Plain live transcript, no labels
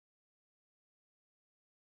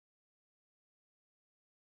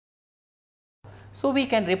So, we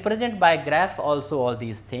can represent by graph also all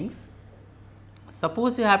these things.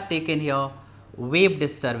 Suppose you have taken here wave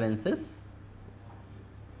disturbances,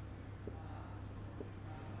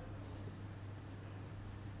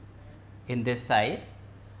 in this side,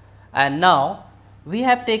 and now we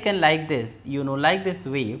have taken like this, like this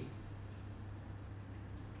wave,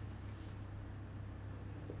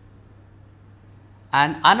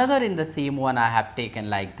 and another in the same one I have taken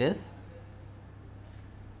like this.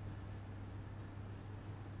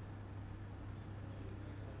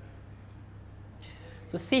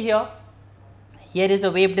 So, see here, here is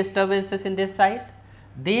a wave disturbances in this side,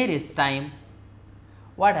 there is time.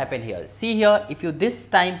 What happened here? See here, if you this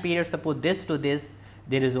time period, suppose this to this,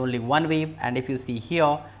 there is only one wave, and if you see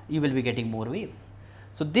here, you will be getting more waves.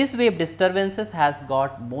 So, this wave disturbances has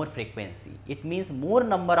got more frequency. It means more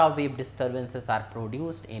number of wave disturbances are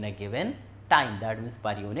produced in a given time, that means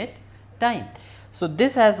per unit time. So,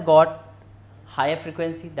 this has got higher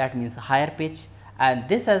frequency, that means higher pitch, and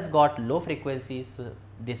this has got low frequency. So,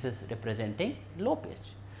 this is representing low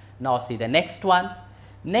pitch. Now, see the next one.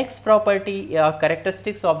 Next property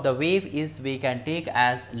characteristics of the wave is we can take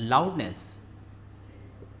as loudness.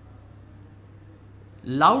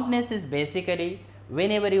 Loudness is basically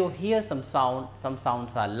whenever you hear some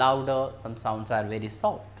sounds are louder, some sounds are very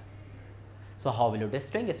soft. So, how will you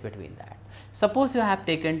distinguish between that? Suppose you have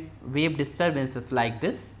taken wave disturbances like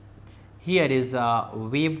this. Here is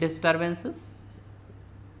wave disturbances,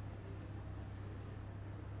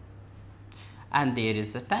 and there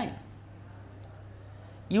is a time.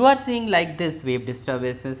 You are seeing like this wave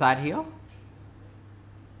disturbances are here,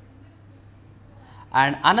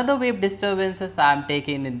 and another wave disturbances I am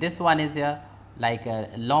taking in this one is here like a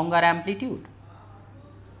longer amplitude.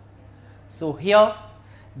 So, here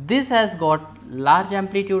this has got large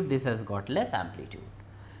amplitude, this has got less amplitude.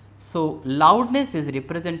 So, loudness is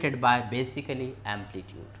represented by basically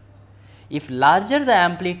amplitude. If larger the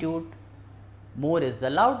amplitude, more is the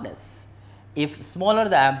loudness. If smaller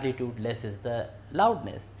the amplitude, less is the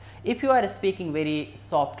loudness. If you are speaking very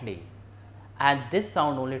softly and this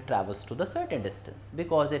sound only travels to the certain distance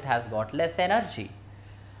because it has got less energy,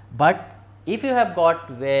 but if you have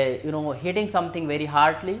got where hitting something very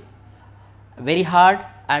hard,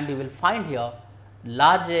 and you will find here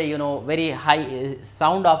large very high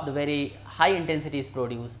sound of the very high intensity is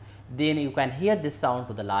produced, then you can hear this sound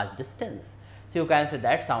to the large distance. So, you can say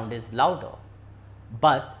that sound is louder,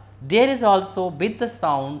 but there is also with the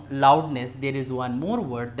sound loudness, there is one more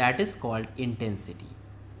word that is called intensity.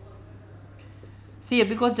 See,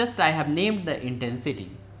 because just I have named the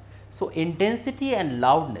intensity. So, intensity and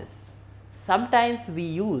loudness sometimes we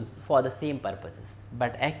use for the same purposes,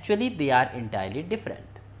 but actually they are entirely different.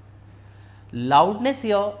 Loudness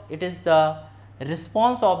here, it is the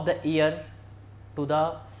response of the ear to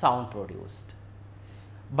the sound produced,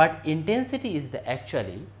 but intensity is the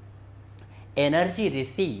actually energy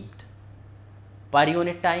received per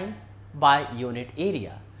unit time by unit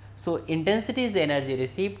area. So, intensity is the energy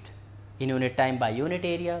received in unit time by unit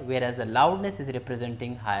area, whereas the loudness is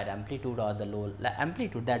representing higher amplitude or the low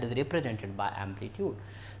amplitude, that is represented by amplitude.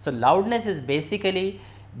 So, loudness is basically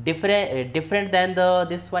different than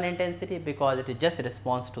this one intensity because it is just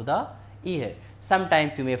response to the ear.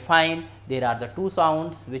 Sometimes you may find there are the two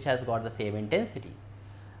sounds which has got the same intensity,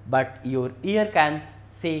 but your ear can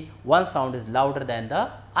say one sound is louder than the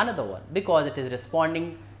another one because it is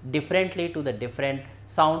responding differently to the different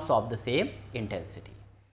sounds of the same intensity.